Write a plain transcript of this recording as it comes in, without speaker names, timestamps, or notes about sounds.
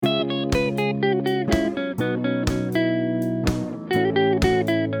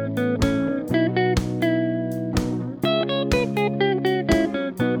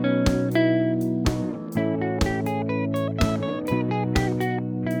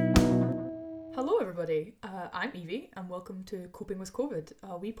I'm Evie, and welcome to Coping with COVID,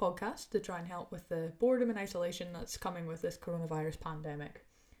 a wee podcast to try and help with the boredom and isolation that's coming with this coronavirus pandemic.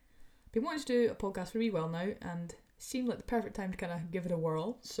 Been wanting to do a podcast for a wee while now, and it seemed like the perfect time to kind of give it a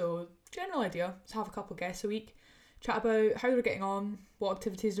whirl. So, general idea is have a couple of guests a week, chat about how they're getting on, what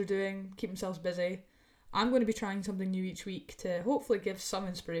activities they're doing, keep themselves busy. I'm going to be trying something new each week to hopefully give some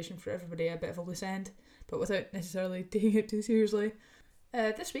inspiration for everybody, a bit of a loose end, but without necessarily taking it too seriously.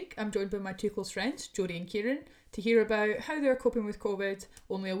 This week, I'm joined by my two close friends, Jodie and Kieran, to hear about how they're coping with COVID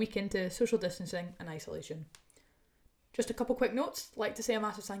only a week into social distancing and isolation. Just a couple quick notes. I'd like to say a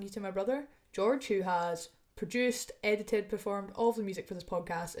massive thank you to my brother, George, who has produced, edited, performed all of the music for this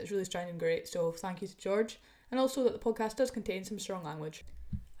podcast. It's really sounding great, so thank you to George. And also that the podcast does contain some strong language.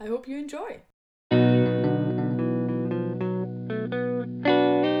 I hope you enjoy.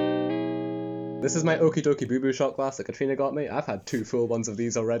 This is my okie dokie boo boo shot glass that Katrina got me. I've had 2 full ones of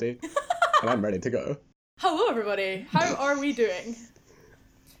these already, and I'm ready to go. Hello everybody, how are we doing?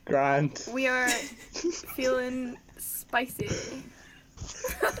 Grand. We are feeling spicy.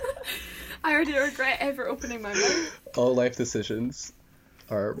 I already regret ever opening my mouth. All life decisions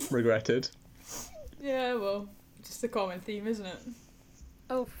are regretted. Yeah, well, just a common theme, isn't it?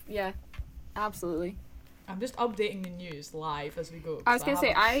 Oh, yeah, absolutely. I'm just updating the news live as we go. I was going to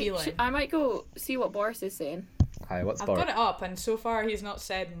say, I I might go see what Boris is saying. Hi, what's I've Boris? got it up, and so far he's not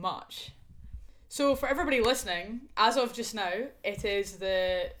said much. So for everybody listening, as of just now, it is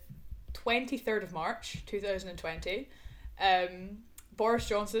the 23rd of March 2020. Boris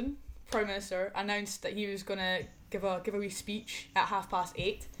Johnson, Prime Minister, announced that he was going to give a wee speech at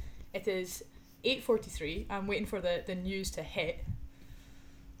 8:30. It is 8:43. I'm waiting for the news to hit.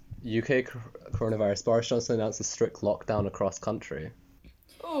 UK coronavirus. Boris Johnson announced a strict lockdown across country.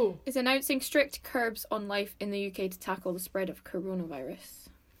 Oh. Is announcing strict curbs on life in the UK to tackle the spread of coronavirus.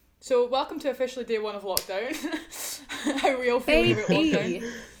 So welcome to officially day 1 of lockdown. How we all feeling about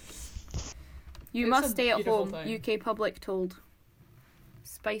lockdown. You It's must a stay at beautiful home, thing. UK public told.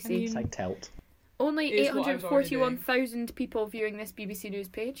 Spicy. It's like Telt. Only Is what I was already doing. 841,000 people viewing this BBC News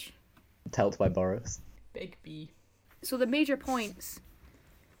page. Telt by Boris. Big B. So the major points.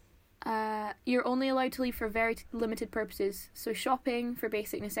 You're only allowed to leave for very limited purposes. So shopping for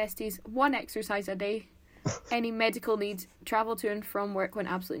basic necessities, 1 exercise a day. Any medical needs, travel to and from work when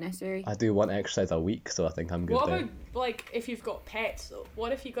absolutely necessary. I do 1 exercise a week, so I think I'm good What there. about, like, if you've got pets, though?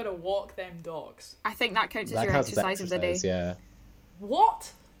 What if you got to walk them dogs? I think that counts as That your counts as exercise of the day. yeah.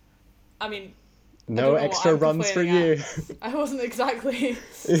 What? I mean... No don't know extra what I'm runs for complaining you. I wasn't exactly...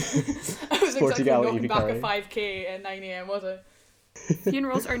 I was exactly Portugal, knocking Evie back Curry. a 5k at 9am, was I?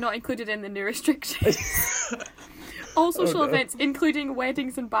 Funerals are not included in the new restrictions. All social no. events, including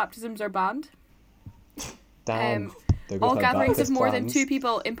weddings and baptisms, are banned. Damn. They're All gonna have gatherings of Baptist more than plans. 2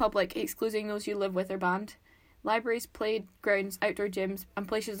 people in public, excluding those you live with, are banned. Libraries, playgrounds, outdoor gyms, and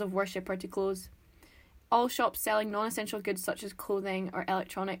places of worship are to close. All shops selling non-essential goods such as clothing or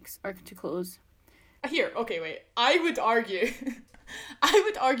electronics are to close. Here, okay, wait. I would argue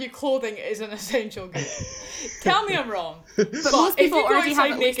clothing is an essential good. Tell me I'm wrong. But most if people you go already have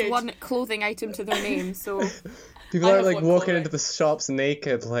outside at least naked- 1 clothing item to their name, so... People I are have like 1 walking clothing. into the shops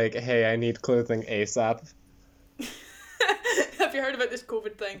naked, like, hey, I need clothing ASAP. Have you heard about this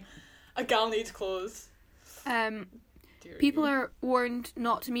COVID thing? A gal needs clothes. Dear People me. are warned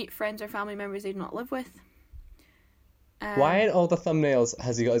not to meet friends or family members they do not live with. Why in all the thumbnails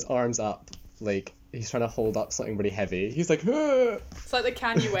has he got his arms up, like, he's trying to hold up something really heavy? He's like, "Huh." It's like the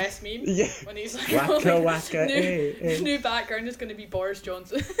Kanye West meme. Yeah. When he's like, Wacka, wacka, eh. new background is going to be Boris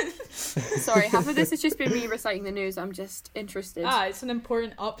Johnson. Sorry, half of this has just been me reciting the news. I'm just interested. It's an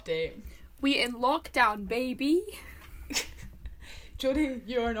important update. We in lockdown, baby. Jodie,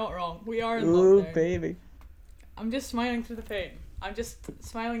 you are not wrong. We are in Ooh, lockdown. baby. I'm just smiling through the pain. I'm just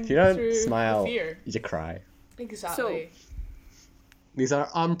smiling If you don't through smile, the fear. you cry. Exactly. These are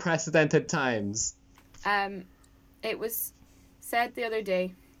unprecedented times. It was said the other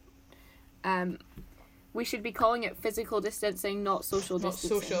day, we should be calling it physical distancing, not social Not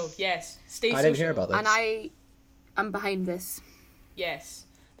distancing. social, yes. Stay social. I didn't hear about this. And I am behind this. Yes.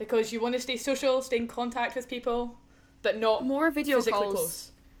 Because you want to stay social, stay in contact with people, but not More video physically calls,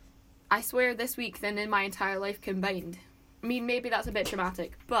 close. I swear, this week than in my entire life combined. I mean, maybe that's a bit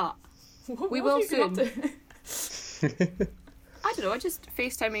dramatic, but What will have you been up soon. to? I don't know, just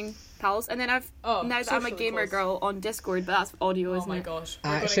FaceTiming pals. And then now that I'm a socially gamer close. girl on Discord, but that's audio, Oh isn't my it? gosh.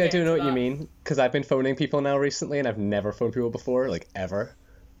 We're gonna Actually, I get do know into what you that. mean, because I've been phoning people now recently, and I've never phoned people before, like, ever.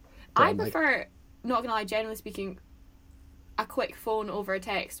 But I I'm like, prefer, not gonna lie, generally speaking, a quick phone over a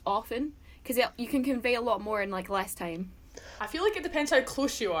text often, because you can convey a lot more in like less time. I feel like it depends how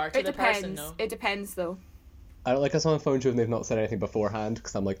close you are to It the depends. person, though. It depends, though. I don't like if someone phones you and they've not said anything beforehand,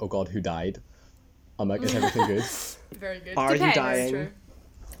 because I'm like, oh god, who died? I'm like, is everything good? Very good. Are Depends. you Very dying? true.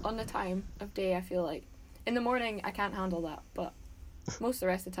 On the time of day, I feel like. In the morning, I can't handle that, but most of the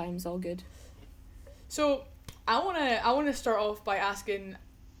rest of the time is all good. So I wanna start off by asking.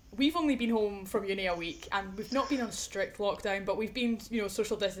 We've only been home from uni a week, and we've not been on strict lockdown, but we've been,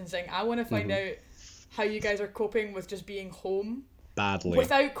 social distancing. I want to find out how you guys are coping with just being home. Badly.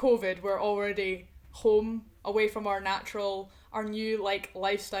 Without COVID, we're already home, away from our new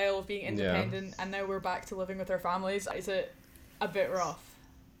lifestyle of being independent, and now we're back to living with our families. Is it a bit rough?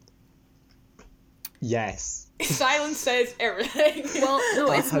 Yes. Silence says everything. Well,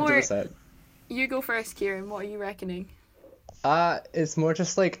 no, it's more... 100%. You go first, Kieran. What are you reckoning? It's more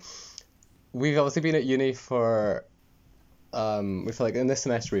just like, we've obviously been at uni for, we feel like in this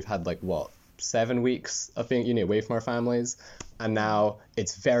semester we've had 7 weeks of being at uni away from our families, and now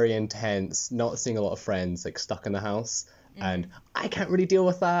it's very intense, not seeing a lot of friends, stuck in the house, and I can't really deal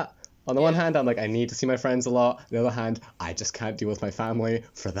with that. On the one hand, I'm like, I need to see my friends a lot. On the other hand, I just can't deal with my family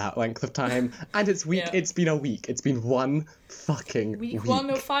for that length of time. And it's week. Yeah. It's been a week. It's been one fucking week. 1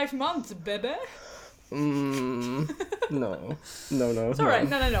 of 5 months, baby. No. It's alright.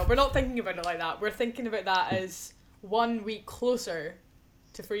 No. We're not thinking about it like that. We're thinking about that as 1 week closer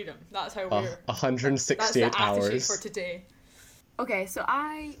to freedom. That's how we're... 168 that's the attitude hours. for today. Okay, so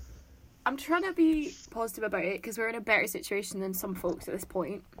I'm trying to be positive about it because we're in a better situation than some folks at this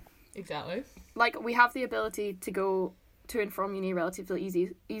point. Exactly. We have the ability to go to and from uni relatively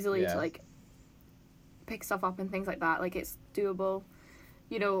easily Yeah. to pick stuff up and things like that. It's doable.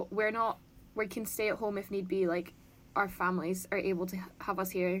 We can stay at home if need be. Our families are able to have us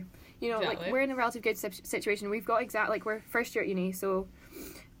here. Exactly. We're in a relatively good situation. We've got we're first year at uni, so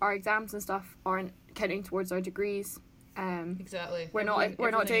our exams and stuff aren't counting towards our degrees. Exactly. We're not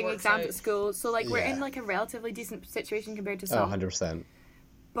Everything doing works exams out. at school, so we're Yeah. in a relatively decent situation compared to Oh, some. 100%.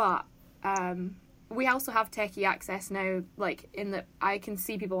 But we also have techie access now, in that I can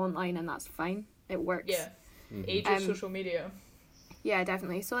see people online and that's fine. It works. Yeah. Age of social media. Yeah,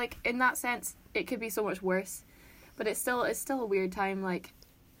 definitely. So in that sense, it could be so much worse, but it's still a weird time.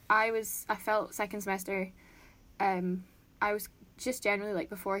 I felt second semester, I was just generally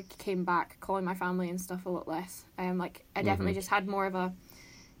before I came back calling my family and stuff a lot less. I definitely just had more of a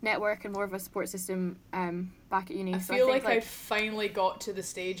network and more of a support system back at uni. I So feel I think I finally got to the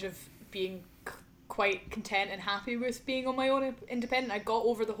stage of being quite content and happy with being on my own independent. I got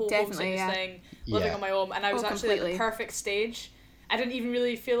over the whole Definitely, homesickness thing, living Yeah. on my own, and I was actually at completely. the perfect stage. I didn't even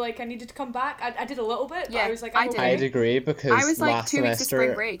really feel like I needed to come back. I did a little bit, but Yeah, I was like, I I'm did. okay. I'd agree, because I was last 2 weeks of spring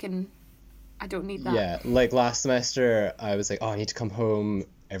semester... break and I don't need that. Yeah, last semester, I was like, oh, I need to come home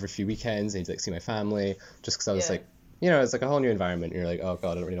every few weekends. I need to see my family, just because I was Yeah. it's a whole new environment. And you're like, oh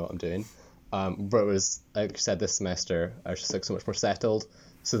god, I don't really know what I'm doing. But it was, like you said, this semester I was just so much more settled.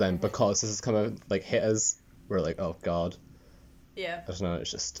 So then, because this has come out hit us, we're like, oh god, Yeah, I don't know.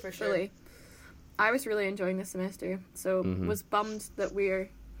 It's just for sure. Really. I was really enjoying this semester, so was bummed that we're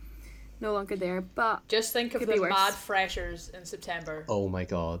no longer there, but Just think of Could the be worse. mad freshers in September. oh my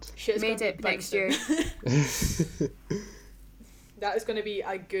god. Shit's made gonna be it next bouncing. year. That is going to be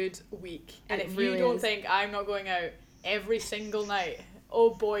a good week. And It if really you don't is. think I'm not going out every single night, oh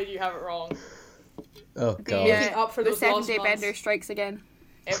boy, do you have it wrong. Oh god. Making up for the those lost 7-day months. bender strikes again.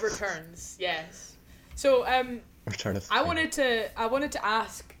 It returns, yes. So Return of the I King. wanted to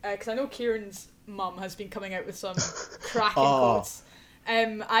ask, because I know Kieran's mum has been coming out with some cracking Oh. quotes. I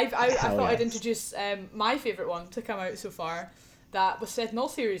Hell thought I'd yes. introduce my favourite one to come out so far, that was said in all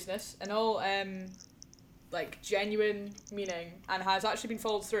seriousness and all genuine meaning, and has actually been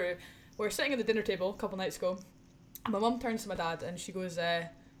followed through. We were sitting at the dinner table a couple nights ago, and my mum turns to my dad and she goes,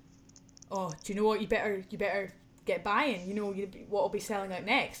 "Oh, do you know what? You better get buying. You know what will be selling out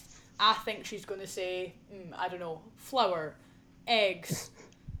next." I think she's going to say, I don't know, flour, eggs,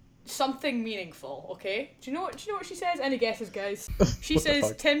 something meaningful. Okay? Do you know what she says? Any guesses, guys? She What the says,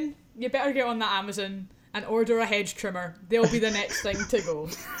 fuck? "Tim, you better get on that Amazon and order a hedge trimmer. They'll be the next thing to go."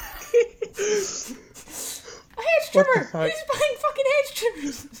 A hedge What the trimmer. fuck? Who's buying fucking hedge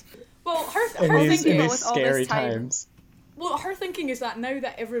trimmers? Well, her In these thinking. with all this scary time. times. Well, her thinking is that now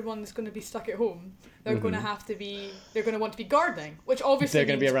that everyone's going to be stuck at home, they're going to they're going to want to be gardening, which obviously They're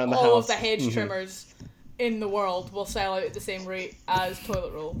gonna be means around the all house. of the hedge trimmers in the world will sell out at the same rate as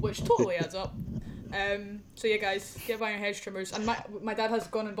toilet roll, which totally adds up. So yeah, guys, get buying your hedge trimmers. And my dad has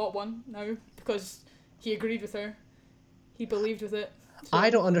gone and bought one now because he agreed with her. He believed with it. So, I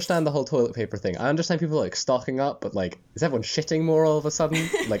don't understand the whole toilet paper thing. I understand people stocking up, but is everyone shitting more all of a sudden?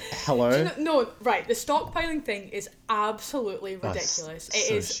 Like, hello? No, right, the stockpiling thing is absolutely ridiculous. Oh, It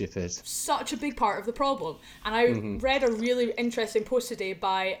so is stupid. such a big part of the problem. And I read a really interesting post today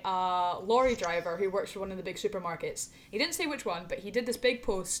by a lorry driver who works for one of the big supermarkets. He didn't say which one, but he did this big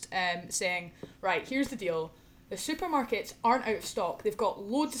post saying, right, here's the deal. The supermarkets aren't out of stock. They've got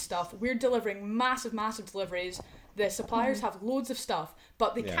loads of stuff. We're delivering massive deliveries. The suppliers have loads of stuff,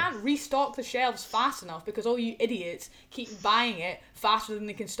 but they can't restock the shelves fast enough because all you idiots keep buying it faster than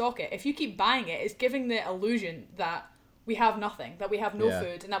they can stock it. If you keep buying it, it's giving the illusion that we have nothing, that we have no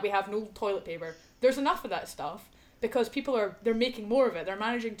food, and that we have no toilet paper. There's enough of that stuff because they're making more of it. They're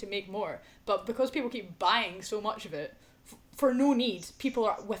managing to make more. But because people keep buying so much of it, for no need, people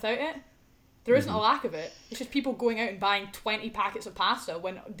are without it. There isn't a lack of it. It's just people going out and buying 20 packets of pasta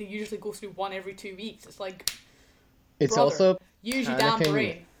when they usually go through one every 2 weeks. It's like... It's Brother, also use your damn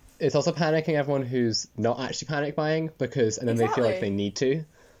brain. It's also panicking everyone who's not actually panic buying and then they feel like they need to.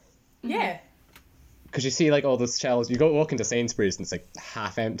 Yeah. Because you see like all those shelves, you go walk into Sainsbury's and it's like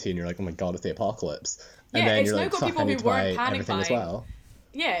half empty and you're like, oh my god, it's the apocalypse. And then it's you're now like, got fuck, people I need who to buy weren't panic everything buying. as well.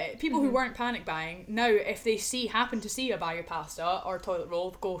 Yeah, people who weren't panic buying, now if they happen to see a bag of pasta or toilet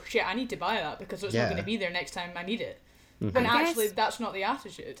roll, go, shit, I need to buy that because it's not going to be there next time I need it. When actually that's not the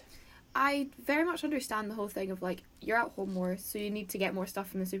attitude. I very much understand the whole thing of like, you're at home more, so you need to get more stuff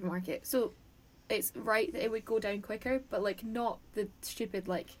from the supermarket. So it's right that it would go down quicker, but like not the stupid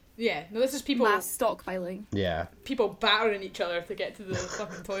like this is people mass stockpiling. Yeah. People battering each other to get to the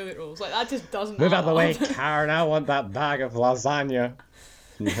fucking toilet rolls. Like that just doesn't Move add out of the way, up. Karen, I want that bag of lasagna.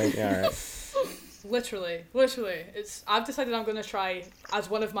 And you think, alright. Literally. I've decided I'm going to try, as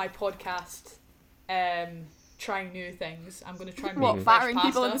one of my podcast trying new things, I'm going to try and make battering pasta.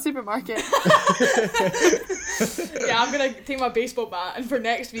 people in the supermarket? Yeah, I'm going to take my baseball bat, and for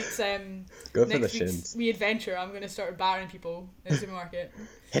next week's Go for the shins. re-adventure, I'm going to start battering people in the supermarket.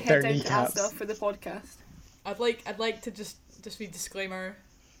 Hit their Head down to kneecaps. Asda for the podcast. I'd like to just be disclaimer,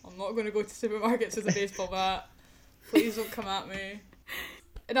 I'm not going to go to supermarkets with a baseball bat. Please don't come at me.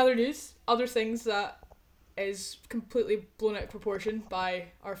 In other news, other things that is completely blown out of proportion by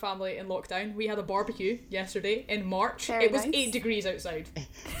our family in lockdown. We had a barbecue yesterday in March. Very it was nice. 8 degrees outside.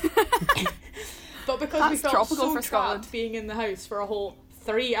 But because we That's felt tropical so for trapped Scotland. being in the house for a whole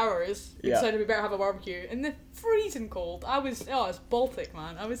 3 hours, we decided we better have a barbecue in the freezing cold. It's Baltic,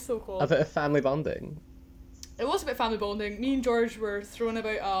 man. I was so cold. A bit of family bonding. It was a bit family bonding. Me and George were throwing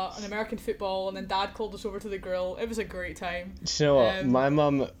about an American football, and then Dad called us over to the grill. It was a great time. Do you know what? My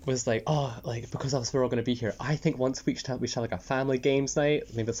mum was like, because us we're all going to be here, I think once we should have like a family games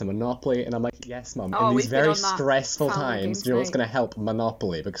night, maybe some Monopoly. And I'm like, yes, Mum. In these very stressful times, you know what's going to help?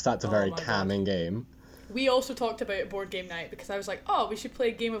 Monopoly, because that's a very calming game. We also talked about board game night because I was like, we should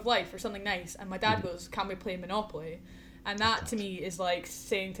play Game of Life or something nice. And my dad goes, can we play Monopoly? And that to me is like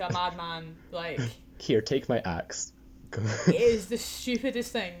saying to a madman, like... Here, take my axe. It is the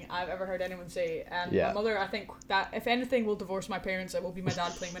stupidest thing I've ever heard anyone say. And my mother, I think that if anything will divorce my parents, it will be my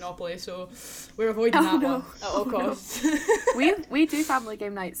dad playing Monopoly. So we're avoiding that one at all costs. We do family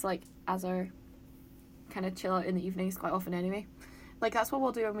game nights like as our kind of chill out in the evenings quite often anyway. Like that's what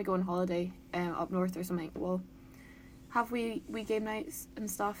we'll do when we go on holiday up north or something. We'll have we game nights and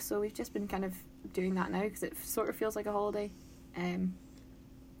stuff. So we've just been kind of doing that now because it sort of feels like a holiday.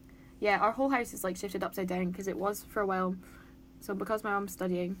 Yeah, our whole house is like shifted upside down because it was for a while. So because my mum's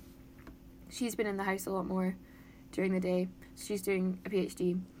studying, she's been in the house a lot more during the day. She's doing a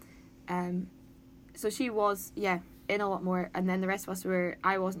PhD. So she was, in a lot more. And then the rest of us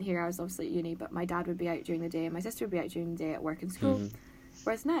I wasn't here, I was obviously at uni, but my dad would be out during the day and my sister would be out during the day at work and school.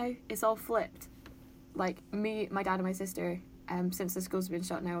 Whereas now, it's all flipped. Like me, my dad and my sister, since the school's been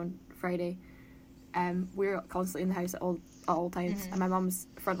shut now on Friday, we're constantly in the house at all times, and my mum's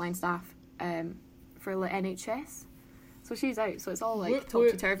frontline staff for the NHS, so she's out, so it's all like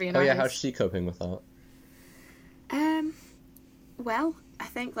topsy-turvy in our house. How's she coping with that? Well, I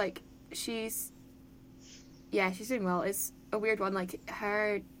think like she's doing well. It's a weird one, like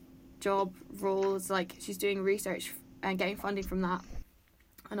her job role is like she's doing research and getting funding from that,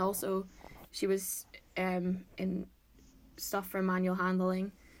 and also she was in stuff for manual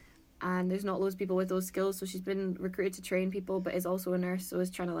handling. And there's not loads of people with those skills, so she's been recruited to train people, but is also a nurse, so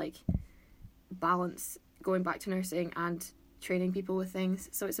is trying to like balance going back to nursing and training people with things.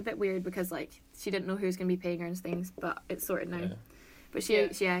 So it's a bit weird because like she didn't know who was going to be paying her and things, but it's sorted now. But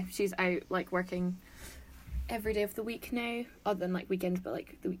she's out like working every day of the week now, other than like weekends, but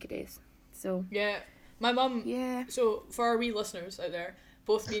like the weekdays. So my mum. So for our wee listeners out there,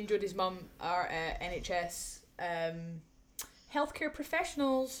 both me and Jodie's mum are NHS. Healthcare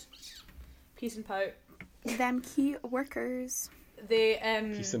professionals, peas and pout. Them key workers. They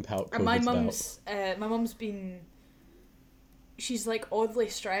Peace and pout. and my mum's been, she's like oddly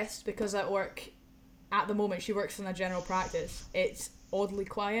stressed because at work at the moment she works in a general practice. It's oddly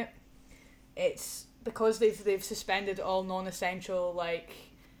quiet. It's because they've suspended all non-essential, like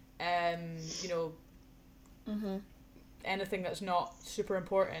anything that's not super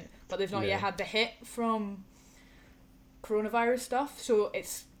important, but they've not yet had the hit from coronavirus stuff, so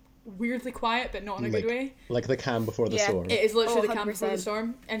it's weirdly quiet, but not in a good way. Like the calm before the storm. It is literally the calm 100%. before the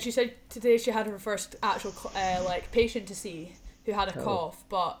storm. And she said today she had her first actual patient to see who had a cough,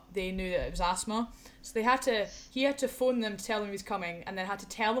 but they knew that it was asthma. So he had to phone them to tell them he was coming, and then had to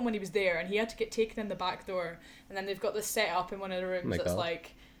tell them when he was there, and he had to get taken in the back door. And then they've got this set up in one of the rooms that's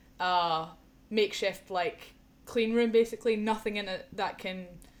like makeshift like clean room, basically. Nothing in it that can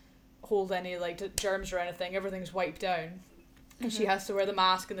hold any like germs or anything. Everything's wiped down. And she has to wear the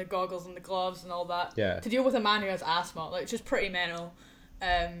mask and the goggles and the gloves and all that to deal with a man who has asthma. Like, it's just pretty mental.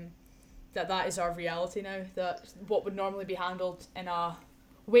 That is our reality now. That what would normally be handled in a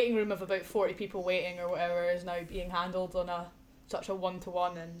waiting room of about 40 people waiting or whatever is now being handled on such a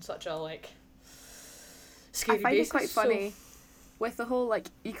one-to-one and such a like scary I find basis. it quite funny with the whole, like,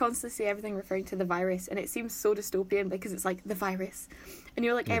 you constantly see everything referring to the virus, and it seems so dystopian because it's like the virus, and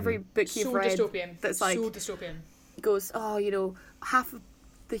you're like every book you've read that's like so dystopian. Goes, half of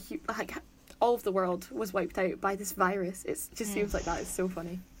all of the world was wiped out by this virus. It just seems like that. It's so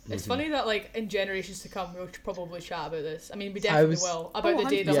funny. It's funny that like in generations to come we'll probably chat about this. I mean, we definitely will, about the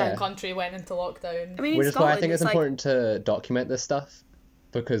day the whole country went into lockdown. I mean, which is why I think it's important to document this stuff,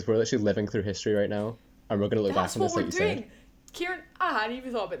 because we're literally living through history right now, and we're going to look back on this like you said. Kieran, I hadn't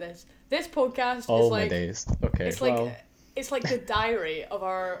even thought about this. This podcast all is my like days. Okay, it's like the diary of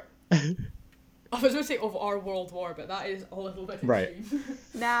our I was going to say of our world war, but that is a little bit extreme.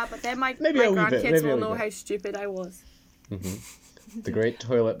 Nah, but then my grandkids will know how stupid I was. The great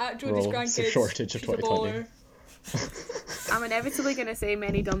toilet Jodie's roll grandkids, shortage of 2020. I'm inevitably going to say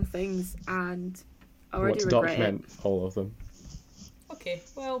many dumb things, and I already regret document all of them. Okay,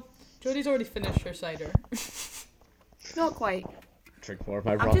 well, Jodie's already finished her cider. Not quite. Drink more of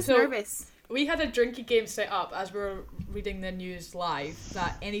my broth. I'm just nervous. We had a drinking game set up as we were reading the news live,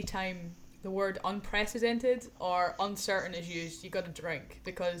 that anytime the word unprecedented or uncertain is used, you got to drink,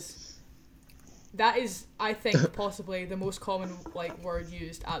 because that is, I think, possibly the most common like word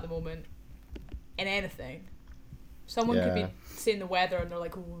used at the moment in anything. Someone could be saying the weather and they're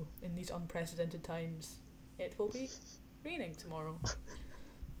like, "Oh, in these unprecedented times, it will be raining tomorrow."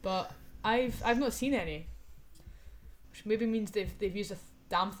 But I've not seen any, which maybe means they've used a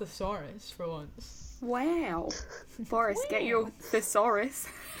damn thesaurus for once. Wow, Boris, get your thesaurus.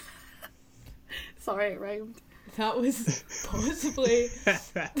 Sorry, it rhymed. That was possibly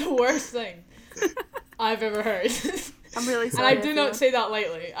the worst thing I've ever heard. I'm really sorry. And I do not say that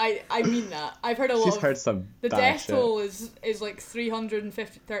lightly. I mean that. I've heard a lot. She's heard some. The death toll is like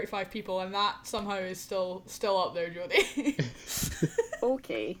 335 people, and that somehow is still up there, Jodie.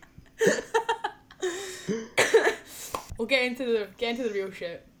 Okay. We'll get into the real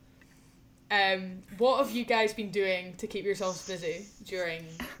shit. What have you guys been doing to keep yourselves busy during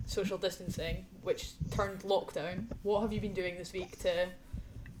social distancing, which turned lockdown? What have you been doing this week to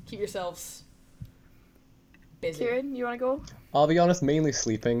keep yourselves busy? Kieran, you want to go? I'll be honest, mainly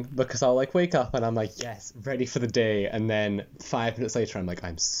sleeping, because I'll like wake up and I'm like, yes, ready for the day, and then 5 minutes later I'm like,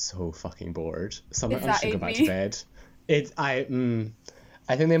 I'm so fucking bored. So I'm just gonna go back to bed.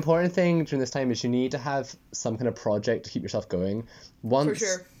 I think the important thing during this time is you need to have some kind of project to keep yourself going. Once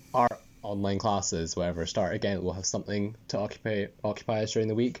our online classes, whatever, start again, we'll have something to occupy us during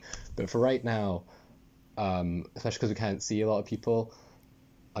the week. But for right now, especially because we can't see a lot of people,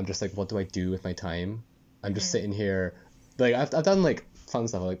 I'm just like, what do I do with my time? I'm just sitting here, like I've done like fun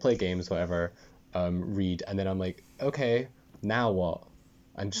stuff, like play games, whatever, read, and then I'm like, okay, now what?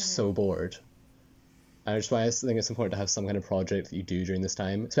 I'm just so bored. And that's why I think it's important to have some kind of project that you do during this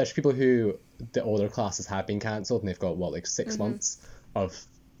time, especially people who the older classes have been cancelled and they've got 6 months of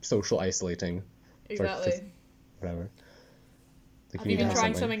social isolating. Exactly. For whatever. Have you been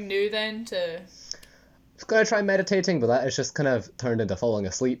trying something new then to? I was gonna try meditating, but that has just kind of turned into falling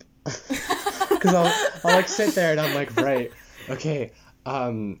asleep. Because I'll like sit there and I'm like, right, okay,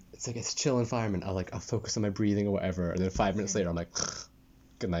 it's like it's a chill environment. I'll focus on my breathing or whatever, and then 5 minutes later I'm like,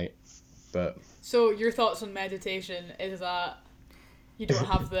 good night. But so your thoughts on meditation is that you don't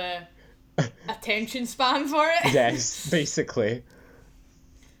have the attention span for it? Yes, basically.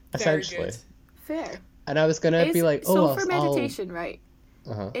 Essentially. Good. Fair. And I was gonna be like, so for meditation, right?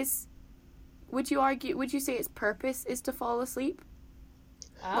 Would you say its purpose is to fall asleep?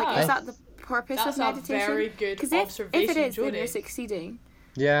 Like, is that the purpose That's of a meditation? very good Because observation, if it is, then Jodie. you're succeeding.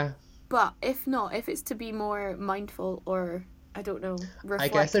 Yeah. But if not, if it's to be more mindful or, I don't know, I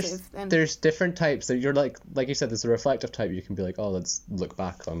guess reflective, then... there's different types. So you're like you said, there's a reflective type. You can be like, oh, let's look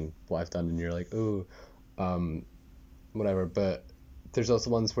back on what I've done, and you're like, oh, whatever. But there's also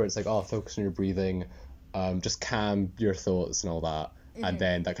ones where it's like, oh, focus on your breathing, just calm your thoughts and all that, and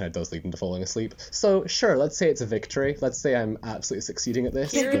then that kind of does lead into falling asleep. So sure, let's say it's a victory. Let's say I'm absolutely succeeding at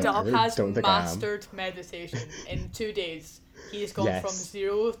this. Kieran but I really has don't think I am. mastered meditation in 2 days. He has gone Yes. from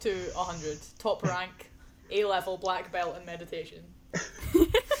 0 to 100. Top rank, A-level, black belt in meditation.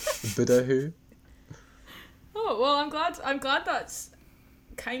 Buddha who? Oh well, I'm glad that's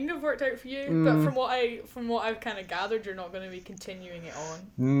kind of worked out for you. But from what I've kind of gathered, you're not going to be continuing it on.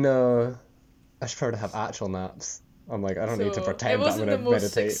 No, I should prefer to have actual naps. I'm like, I don't need to So, pretend it that I'm wasn't going the to most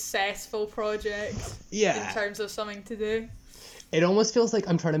meditate. successful project Yeah. in terms of something to do. It almost feels like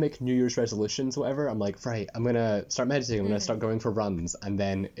I'm trying to make New Year's resolutions, whatever. I'm like, right, I'm going to start meditating, I'm going to start going for runs, and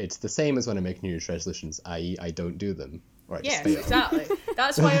then it's the same as when I make New Year's resolutions, i.e. I don't do them. Or I just Yes, fail. exactly.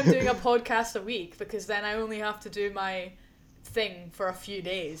 That's why I'm doing a podcast a week, because then I only have to do my thing for a few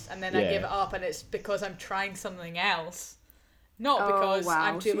days, and then I Yeah. give it up, and it's because I'm trying something else. Not Oh, because wow,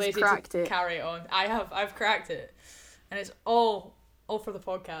 I'm too she's lazy cracked to it. carry it on. I've cracked it. And it's all for the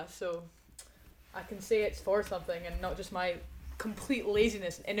podcast, so I can say it's for something and not just my complete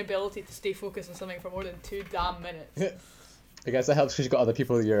laziness and inability to stay focused on something for more than 2 damn minutes. I guess it helps because you've got other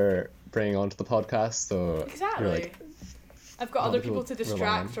people you're bringing onto the podcast, so Exactly. you're like, I've got other other people to people rely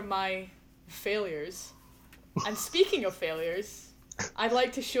distract on. from my failures. And speaking of failures, I'd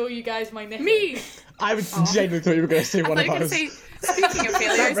like to show you guys my knitting. Me! I would genuinely thought you were going to say I one thought you of were going to us. say, speaking of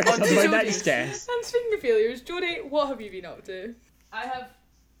failures, That on brings to us to my Jodie. next guess. And speaking of failures, Jodie, what have you been up to? I have,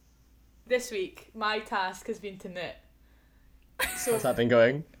 this week, my task has been to knit. So How's that been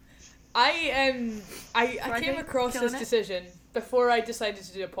going? I came Friday? across Killing this it? decision before I decided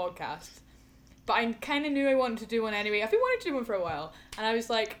to do a podcast, but I kind of knew I wanted to do one anyway. I've been wanting to do one for a while, and I was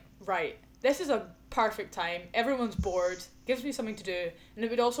like, right, this is a perfect time. Everyone's bored, gives me something to do, and it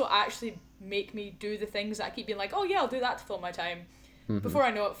would also actually make me do the things that I keep being like, oh yeah, I'll do that to fill my time. Before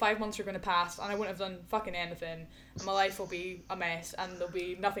I know it, 5 months are going to pass, and I won't have done fucking anything, and my life will be a mess, and there'll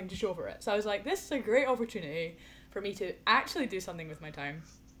be nothing to show for it. So I was like, this is a great opportunity for me to actually do something with my time.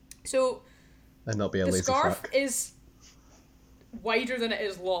 So And not be a the lazy scarf fuck. is wider than it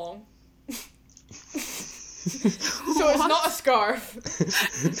is long. So it's not a scarf.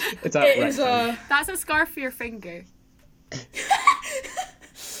 It's It is a... That's a scarf for your finger.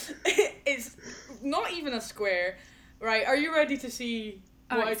 It's not even a square. Right, are you ready to see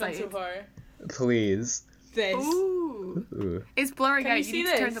I'm what I've done so excited. far? Please. This. Ooh. Ooh. It's blurring Can out. you You see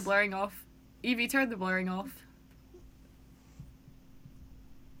need to turn the this? blurring off. Evie, turn the blurring off.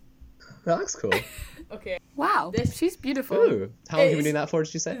 That looks cool. Okay. Wow, This- she's beautiful. Ooh. How long have you been It's- doing that for,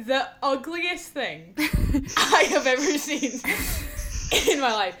 did you say? The ugliest thing I have ever seen in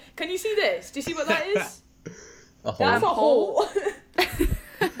my life. Can you see this? Do you see what that is? A hole. That's a hole.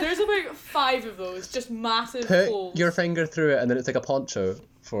 There's about 5 of those, just massive Put holes. your finger through it and then it's like a poncho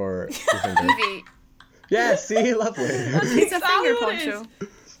for your finger. Evie, Yeah, see? Lovely. it's a Exactly finger what it is. poncho.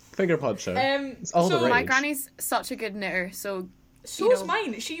 Finger poncho. It's all the so rage. My granny's such a good knitter, so so's know.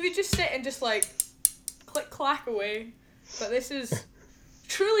 mine. She would just sit and just like click clack away. But this is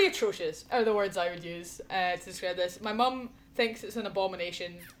truly atrocious, are the words I would use to describe this. My mum thinks it's an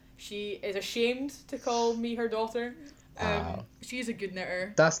abomination. She is ashamed to call me her daughter. Wow. She's a good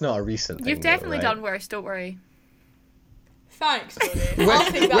knitter. That's not a recent thing. you've definitely though, right? done worse, don't worry. Thanks, Tony.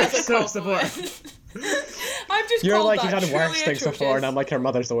 I'll take that as a source of compliment. I've just You're called like, that you've had worse truly things before, atrocious. and I'm like, your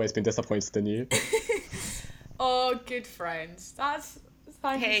mother's always been disappointed in you. Oh, good friends.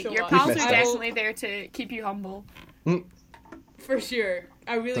 Thank Hey, you so your much. pals are missed I will- definitely there to keep you humble. For sure.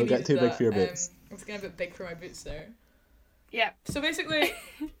 I really Don't get needed too big that. for your boots. I was getting a bit big for my boots there. Yeah. So basically,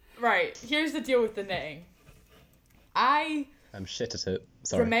 right, here's the deal with the knitting. I I'm shit at it.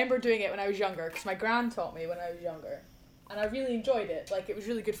 Sorry. remember doing it when I was younger, because my gran taught me when I was younger. And I really enjoyed it. Like, it was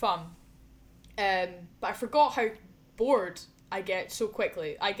really good fun. But I forgot how bored I get so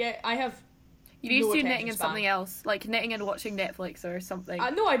quickly. I have... You need No to do attention knitting and span. something else, like knitting and watching Netflix or something.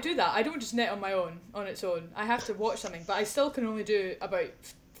 No, I do that. I don't just knit on my own, on its own. I have to watch something, but I still can only do about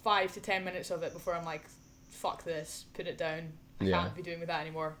 5 to 10 minutes of it before I'm like, fuck this, put it down. I Yeah. can't be doing with that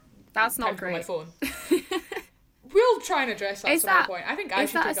anymore. That's Time not to put great. my phone. We'll try and address that Is at some that- point. I think I Is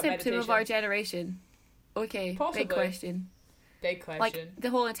should that a take up symptom meditation. of our generation? Okay, Possibly. big question. Big question. Like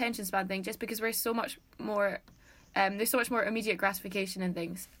the whole attention span thing, just because we're so much more, there's so much more immediate gratification in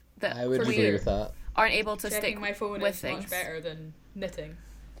things that I would For agree sure. with that. aren't able to Checking stick my phone with is things. much better than knitting.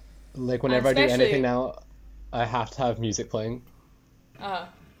 Like, whenever I do especially- anything now, I have to have music playing. Uh,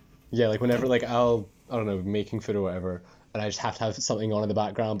 Yeah, like, whenever, like, I don't know, making food or whatever, and I just have to have something on in the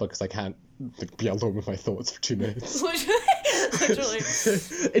background because I can't like, be alone with my thoughts for 2 minutes. literally.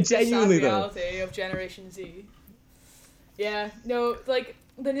 It genuinely, Sad though. reality of Generation Z. Yeah, no, like,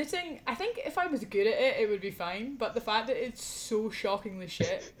 the knitting, I think if I was good at it, it would be fine, but the fact that it's so shockingly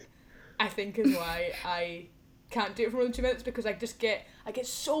shit, I think is why I can't do it for more than 2 minutes, because I get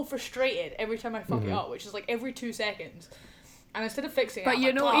so frustrated every time I fuck it up, which is like every 2 seconds. And instead of fixing it, But I'm you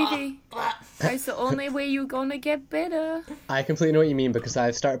like, know, blah, Evie, blah. it's the only way you're gonna get better. I completely know what you mean, because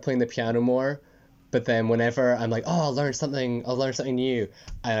I've started playing the piano more, but then whenever I'm like, oh, I'll learn something new,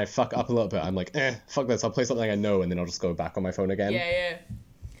 and I fuck up a little bit, I'm like, fuck this, I'll play something I know, and then I'll just go back on my phone again. Yeah,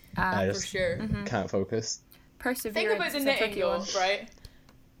 I for just sure. can't focus. Perseverance. Think about the is a knitting tricky though, one. right?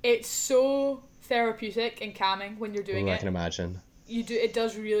 It's so therapeutic and calming when you're doing I it. can imagine. It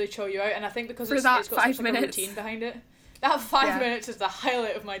does really chill you out, and I think because For it's that got such 5 like, a minutes. routine behind it. That 5 Yeah. minutes is the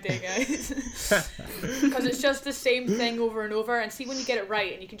highlight of my day, guys. Because it's just the same thing over and over, and see when you get it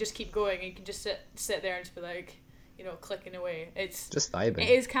right, and you can just keep going, and you can just sit there and just be like, you know, clicking away. It's Just vibing. It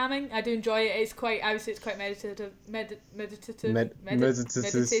is calming. I do enjoy it. It's quite. I would say it's quite meditative. Meditative.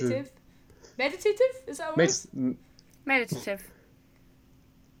 Meditative. Meditative. Is that a word? Meditative.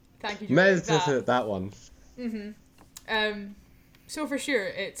 Thank you. Julie. Meditative, that one. So for sure,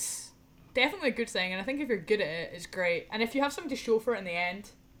 it's definitely a good thing, and I think if you're good at it, it's great. And if you have something to show for it in the end,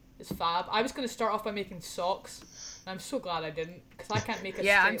 it's fab. I was going to start off by making socks, and I'm so glad I didn't, because I can't make a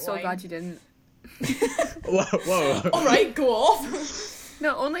Yeah, straight I'm so line. glad you didn't. Whoa. Alright, go off.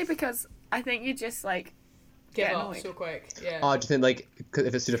 No, only because I think you just like Give get up annoyed. so quick, yeah. Oh, do you think, like, 'cause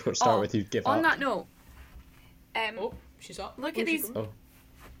if it's too difficult to start Oh, with, you give On up? that note, Oh, she's up. look Where'd at she these go?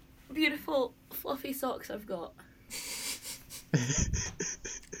 beautiful fluffy socks I've got.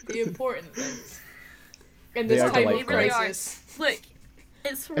 The important things. In They this are time of delightful. They really are. crisis. Look,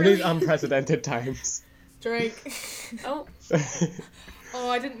 it's In really. these unprecedented times. Drink. Oh, Oh,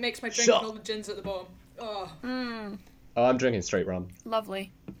 I didn't mix my drink Shut and all the gins at the bottom. Oh. Oh, I'm drinking straight rum.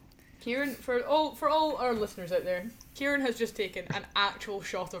 lovely. Kieran, for all our listeners out there, Kieran has just taken an actual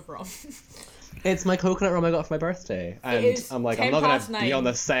shot of rum. It's my coconut rum I got for my birthday. And is I'm like, 10 I'm not past going to be 9. on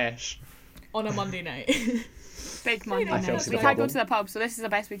the sesh. On a Monday night. Big Monday I feel night. so We bad. can't go to the pub, so this is the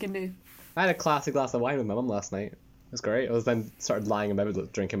best we can do. I had a classic glass of wine with my mum last night. It was great. I was then started lying in bed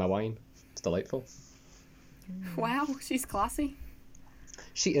with drinking my wine. It's delightful. Wow, she's classy.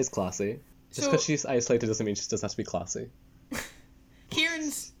 She is classy. Just So- because she's isolated doesn't mean she doesn't have to be classy.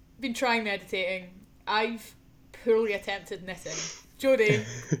 Kieran's been trying meditating. I've poorly attempted knitting. Jodie,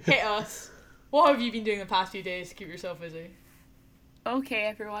 hit us. What have you been doing the past few days to keep yourself busy? Okay,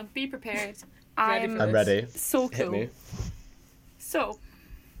 everyone, be prepared. Ready I'm for I'm ready. so Hit cool. me. So,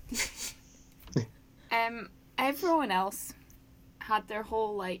 everyone else had their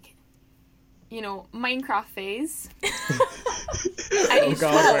whole like, Minecraft phase. At age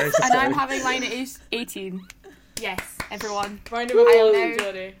 12, where's this and I'm going? having mine at age 18. Yes, everyone, Round of applause am for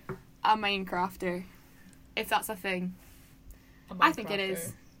now- Jodie. a Minecrafter, if that's a thing. I think it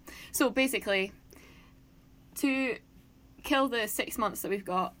is. So basically, to kill the 6 months that we've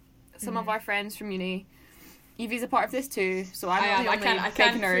got, some of our friends from uni, Evie's a part of this too, so I'm not the I only can't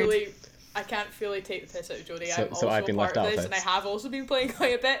big nerd. I can't fully take the piss out of Jodie. So- I'm so also I've been part left of out of this, and I this. have also been playing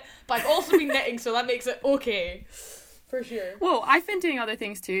quite a bit, but I've also been knitting, so that makes it okay. For sure. Whoa, I've been doing other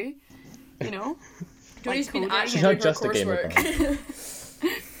things too, Jodie's been coding. actually She's doing not just her a gamer,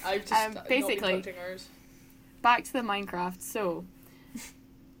 coursework. I've just not been basically- touching ours. Back to the Minecraft. So,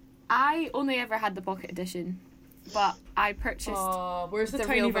 I only ever had the Pocket Edition, but I purchased Where's the the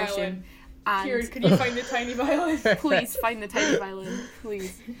tiny real violin? version. And Kieran, can you find the tiny violin? please find the tiny violin,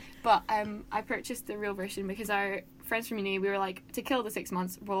 please. But I purchased the real version because our friends from uni, we were like, to kill the 6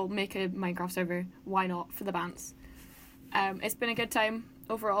 months, we'll make a Minecraft server. Why not, for the bants? It's been a good time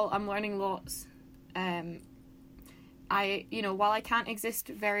overall. I'm learning lots. While I can't exist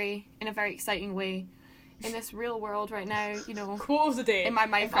in a very exciting way in this real world right now, Quote of the day. In my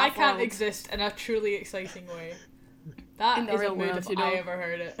if I Minecraft can't world. exist in a truly exciting way. That In the is a real mood world, if I you know. ever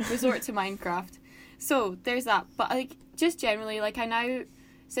heard it. resort to Minecraft. So there's that. But like just generally, like I now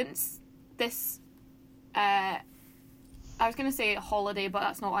since this I was gonna say holiday, but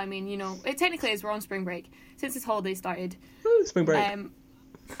that's not what I mean, It technically is, we're on spring break. Since this holiday started, Woo, spring break.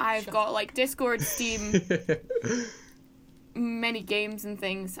 I've got like Discord, Steam, many games and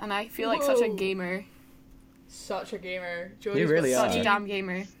things, and I feel like such a Whoa. gamer. Such a gamer. Jodie's You really got are. Such a Steam. damn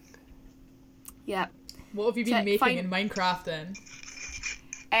gamer. Yeah. What have you been Check, making find- in Minecraft then?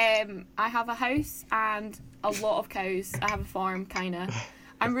 I have a house and a lot of cows. I have a farm, kinda.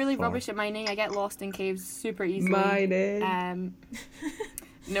 I'm really Far. rubbish at mining. I get lost in caves super easily. Mining.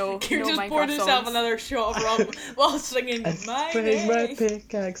 No, You no just Minecraft poured yourself songs. another shot of rum while singing I swing my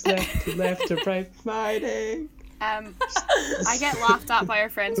pickaxe left to right, mining. I get laughed at by our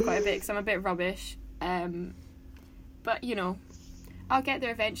friends quite a bit because I'm a bit rubbish. But you know, I'll get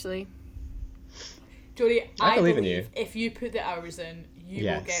there eventually. Jodie, I I believe believe in you. if you put the hours in, you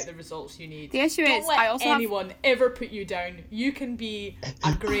Yes. will get the results you need. The issue Don't is, let I also have anyone ever put you down. You can be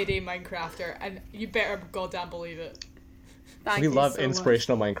a grade A Minecrafter, and you better goddamn believe it. Thank We you love so much.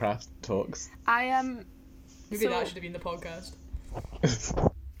 inspirational Minecraft talks. I am. Maybe that should have been the podcast.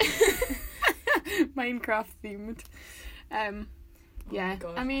 Minecraft themed. Yeah,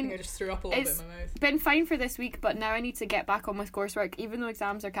 God, I mean, think I just threw up a little bit it's in my mouth. been fine for this week, but now I need to get back on with coursework. Even though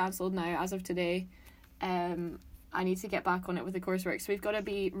exams are cancelled now as of today, I need to get back on it with the coursework. So we've got to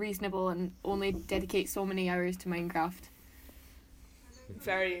be reasonable and only dedicate so many hours to Minecraft.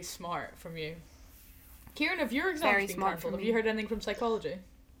 Very smart from you. Kieran, have your Very exams been smart cancelled? from Have me. you heard anything from psychology?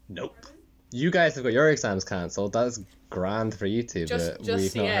 Nope. You guys have got your exams cancelled. That's grand for you two, Just but we've not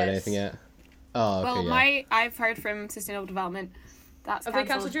heard CS. anything yet. Oh, okay, Well, yeah. I've heard from Sustainable Development. That's Have they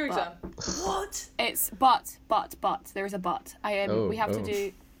cancelled your but exam? What? It's but there's a but. We have to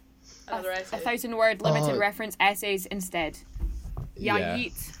do Another a essay. 1,000-word limited Oh. reference essays instead. Yeah, Yeah.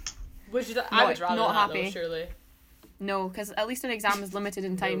 yeet. Would you? I would rather not that happy. though, surely. No, because at least an exam is limited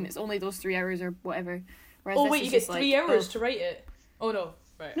in time. No. It's only those 3 hours or whatever. Whereas Oh this wait, is you get just 3 like, hours to write it. Oh no.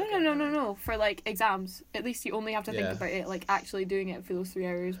 Right. No, okay. no. For like exams, at least you only have to think Yeah. about it, like actually doing it for those 3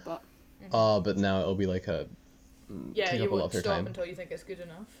 hours. But But now it'll be like a Yeah, take you up a lot won't of your stop time. until you think it's good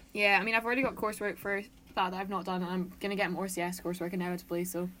enough. yeah, I mean, I've already got coursework for that I've not done, and I'm gonna get more CS coursework inevitably.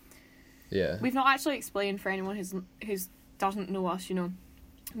 So Yeah. we've not actually explained for anyone who's doesn't know us. You know,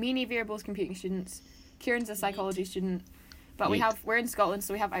 me and Evie are both computing students. Kieran's a psychology student, but Yeet. we're in Scotland,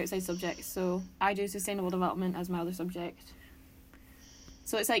 so we have outside subjects. So I do sustainable development as my other subject.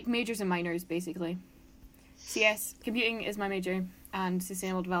 So it's like majors and minors basically. CS computing is my major, and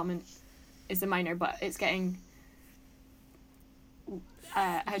sustainable development is the minor, but it's getting.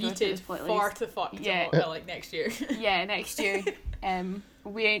 How do I put this Yeeted politely? far to fuck Yeah. to like next year. Yeah, next year.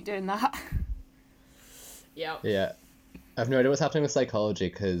 We ain't doing that. Yeah. Yeah. I've no idea what's happening with psychology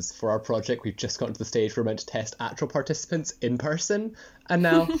because for our project we've just gotten to the stage where we're meant to test actual participants in person, and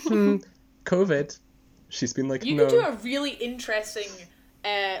now COVID. She's been like, You no. could do a really interesting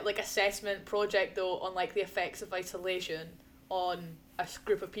like assessment project though on like the effects of isolation on a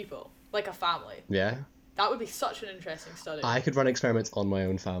group of people, like a family. Yeah. That would be such an interesting study. I could run experiments on my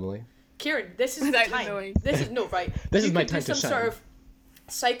own family. Kieran, this is Without the them time. knowing. This is no right. This you is my could time do to some shine. sort of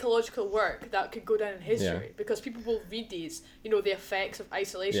psychological work that could go down in history Yeah. because people will read these, you know, the effects of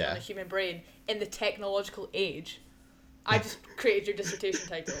isolation Yeah. on the human brain in the technological age. I just created your dissertation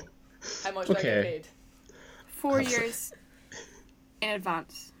title. How much do I get Okay. paid? 4 years in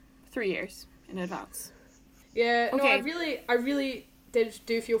advance. 3 years in advance. Yeah, no, Okay. I really did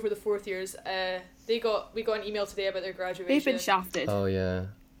do feel for the fourth years. We got an email today about their graduation. They've been shafted. Oh yeah.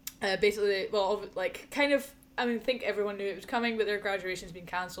 Basically, well, like kind of. I mean, I think everyone knew it was coming, but their graduation's been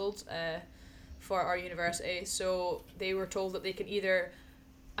cancelled for our university. So they were told that they can either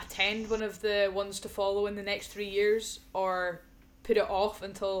attend one of the ones to follow in the next 3 years, or put it off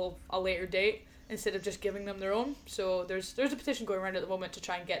until a later date instead of just giving them their own. So there's a petition going around at the moment to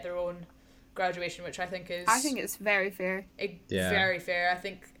try and get their own graduation, which I think is. I think it's very fair. Yeah. Very fair. I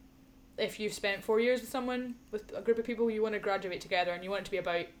think if you've spent 4 years with someone, with a group of people, you want to graduate together and you want it to be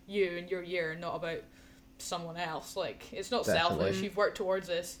about you and your year and not about someone else. Like, it's not Definitely. selfish. You've worked towards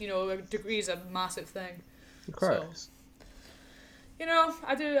this. You know, a degree is a massive thing. Of course. You know,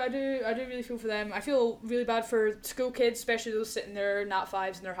 I do really feel for them. I feel really bad for school kids, especially those sitting their Nat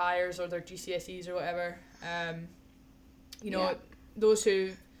 5s and their higher or their GCSEs or whatever. You know, Yeah. those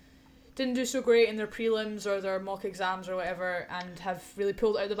who didn't do so great in their prelims or their mock exams or whatever and have really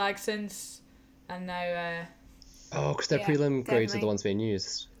pulled it out of the bag since, and now Oh, because their Yeah, prelim grades are definitely. the ones being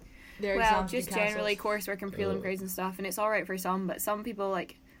used. their Well, exams just been cancelled. generally coursework and prelim Oh. grades and stuff, and it's alright for some, but some people,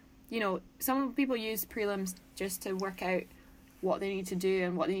 like, you know, some people use prelims just to work out what they need to do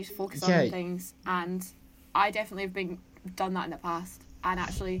and what they need to focus on Yeah. and things, and I definitely have done that in the past, and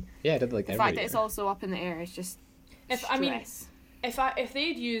actually, Yeah, I did like the every fact that year. it's also up in the air is just stress. If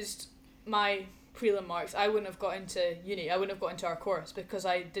they'd used my prelim marks, I wouldn't have got into uni. I wouldn't have got into our course because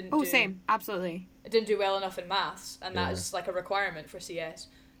I didn't. Same, absolutely. I didn't do well enough in maths, and that Yeah. is like a requirement for CS.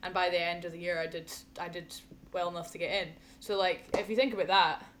 And by the end of the year, I did well enough to get in. So like, if you think about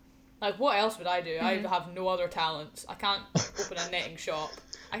that, like, what else would I do? I have no other talents. I can't open a knitting shop.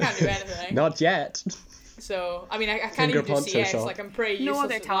 I can't do anything. Not yet. So, I mean, I can't Finger even do poncho CS. shop. Like, I'm pretty No useless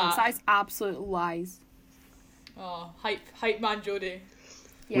other at talents. that. That is absolute lies. Oh, hype man Jody.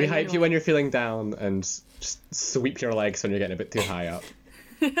 Yeah, We hype know you it. when you're feeling down and just sweep your legs when you're getting a bit too high up.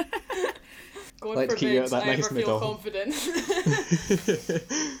 Going Like for to keep you bigs, at that I nice ever feel middle. confident.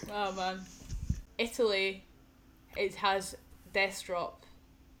 Oh man. Italy, it has deaths drop.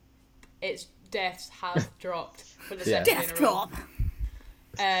 Its deaths have dropped for the Yeah. second Death in a row. drop.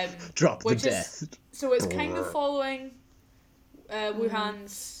 Drop the Which death. So it's kind of following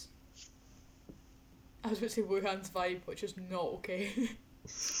Wuhan's... I was going to say Wuhan's vibe, which is not okay.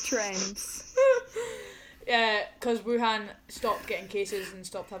 Trends. Yeah, because Wuhan stopped getting cases and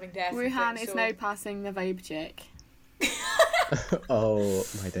stopped having deaths. and Wuhan things, is so... now passing the vibe check. Oh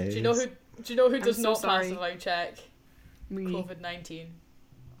my days. Do you know who does so not sorry. pass the vibe check? Me. COVID-19.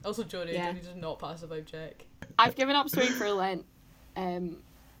 Also Jodie. Yeah. Jodie does not pass the vibe check. I've given up swearing for Lent.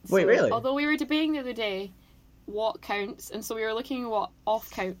 Wait, really? Although we were debating the other day what counts, and so we were looking at what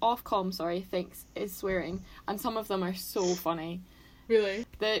Ofcom thinks is swearing, and some of them are so funny. Really?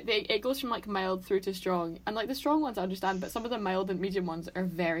 It goes from like mild through to strong, and like the strong ones I understand, but some of the mild and medium ones are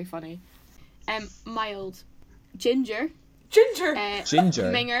very funny. Mild, ginger, Ginger!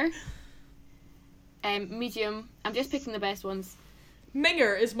 Ginger. minger. Medium. I'm just picking the best ones.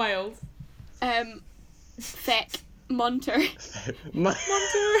 Minger is mild. Feck, munter.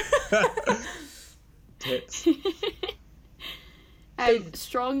 Tits.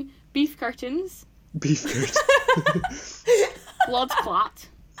 Strong, beef curtains, Beef curd. blood clot.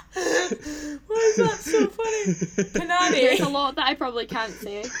 Why is that so funny? There's a Panani. lot that I probably can't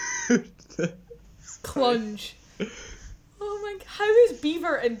say. Clunge. Oh my god. How is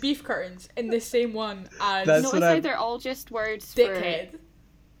beaver and beef curtains in the same one as That's Notice what how I- they're all just words dickhead?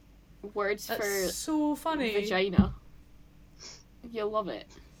 for words That's for so funny. vagina. You'll love it.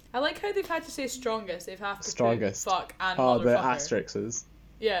 I like how they've had to say strongest. They've had to Strongest. put fuck and Oh, motherfucker. the asterisks.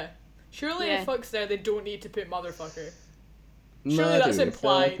 Yeah. Surely Yeah. if fuck's there, they don't need to put motherfucker. No, Surely I that's do.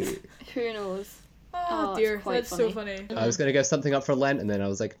 implied. Who knows? Oh, Oh, dear, it's quite that's so funny. funny. I was gonna give something up for Lent, and then I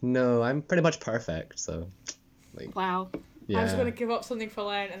was like, no, I'm pretty much perfect. So, Wow. yeah. I was going to give up something for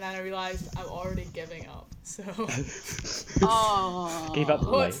Lent, and then I realised I'm already giving up. So, Oh. Gave up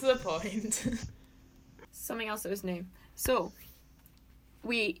what's the point? Something else that was new. So,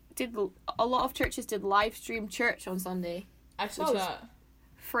 a lot of churches did live stream church on Sunday. I saw Which is- that.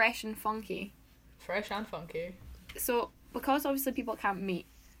 Fresh and funky. Fresh and funky. So, because obviously people can't meet,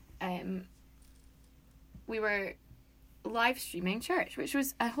 we were live streaming church, which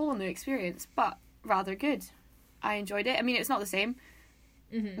was a whole new experience, but rather good. I enjoyed it. I mean, it's not the same.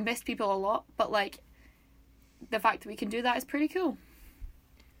 Mm-hmm. Missed people a lot, but like, the fact that we can do that is pretty cool.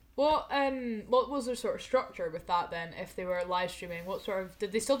 What was their sort of structure with that then? If they were live streaming, what sort of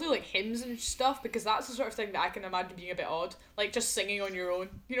did they still do like hymns and stuff? Because that's the sort of thing that I can imagine being a bit odd, like just singing on your own.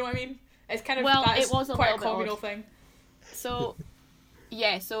 You know what I mean? It's kind of Well, that's it was a quite a little bit communal odd. thing. So,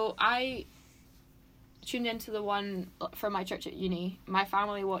 yeah, so I tuned into the one from my church at uni. My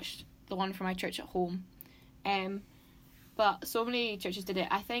family watched the one from my church at home. But so many churches did it.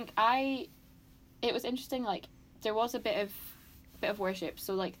 I think it was interesting, like, there was a bit of worship,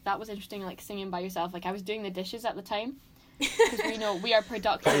 so like that was interesting, like singing by yourself. Like I was doing the dishes at the time, because we know we are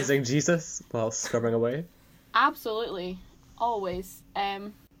productive. Praising Jesus while scrubbing away. Absolutely, always.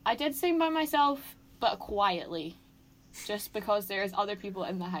 I did sing by myself, but quietly, just because there's other people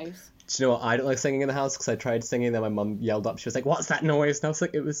in the house. Do you know what? I don't like singing in the house because I tried singing, then my mum yelled up. She was like, "What's that noise?" And I was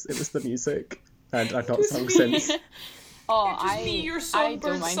like, "It was the music," and I've not was sung me. since. Oh, It was me, your I songbird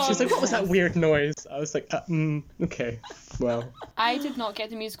don't mind. song. She's like, "What was that weird noise?" I was like, "Okay, well." I did not get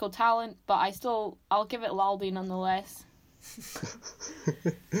the musical talent, but I'll give it laldy nonetheless.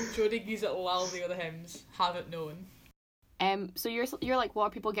 Jodie gives it laldy with the hymns. Have it known. So you're like, what are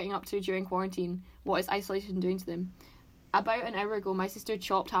people getting up to during quarantine? What is isolation doing to them? About an hour ago, my sister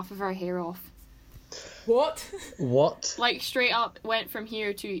chopped half of her hair off. What? What? Like, straight up, went from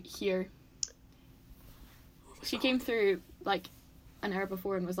here to here. She came through, like, an hour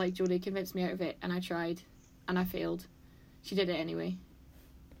before and was like, Jodie convinced me out of it, and I tried, and I failed. She did it anyway.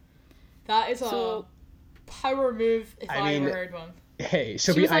 That is So- a power move if I I mean, ever heard one. Hey,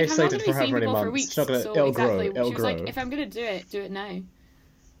 she'll She be was like, I'm not isolated going to for be seeing however many people for months. weeks, She's not gonna. so It'll exactly. grow. It'll She was grow. like, if I'm going to do it now.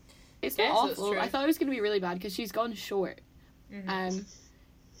 It's Yes, not that's awful. true. I thought it was going to be really bad because she's gone short. Mhm.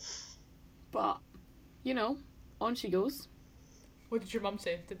 But, you know, on she goes. What did your mum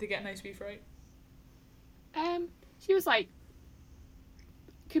say? Did they get a nice wee fright? She was like,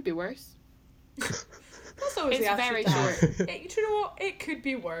 could be worse. That's always It's the very attitude to have. short. Do you know what? It could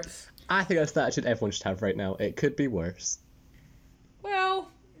be worse. I think that's the attitude everyone should have right now. It could be worse. Well,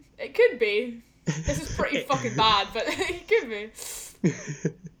 it could be. This is pretty fucking bad, but it could be.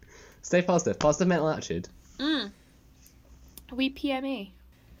 Stay positive. Positive mental attitude. We PMA.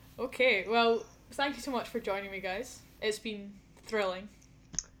 Okay, well, thank you so much for joining me, guys. It's been thrilling.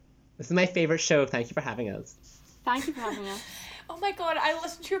 This is my favourite show. Thank you for having us. Thank you for having us. Oh my god, I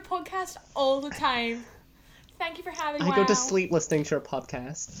listen to your podcast all the time. Thank you for having me. I go to sleep listening to your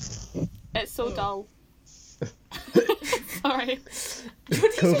podcast. It's so dull. Sorry.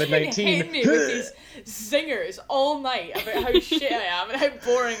 COVID-19. Hit me with these zingers all night about how shit I am and how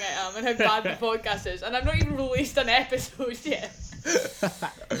boring I am and how bad the podcast is, and I've not even released an episode yet.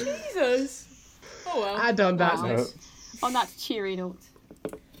 Jesus. Oh well. And on that Wow. note. On that cheery note.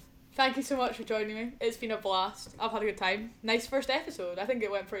 Thank you so much for joining me. It's been a blast. I've had a good time. Nice first episode. I think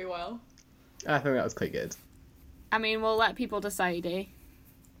it went pretty well. I think that was quite good. I mean, we'll let people decide, eh?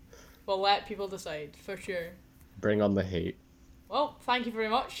 We'll let people decide, for sure. Bring on the hate. Well, thank you very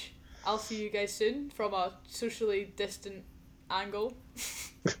much. I'll see you guys soon from a socially distant angle.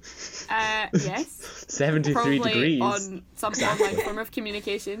 Yes. 73 Probably degrees. on some online form of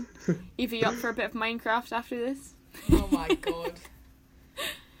communication. Evie, you up for a bit of Minecraft after this? Oh my god.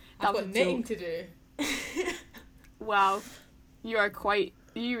 That I've was got a knitting joke. to do. Wow.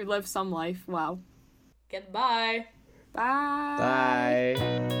 You live some life. Wow. Goodbye. Bye.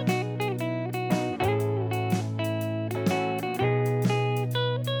 Bye.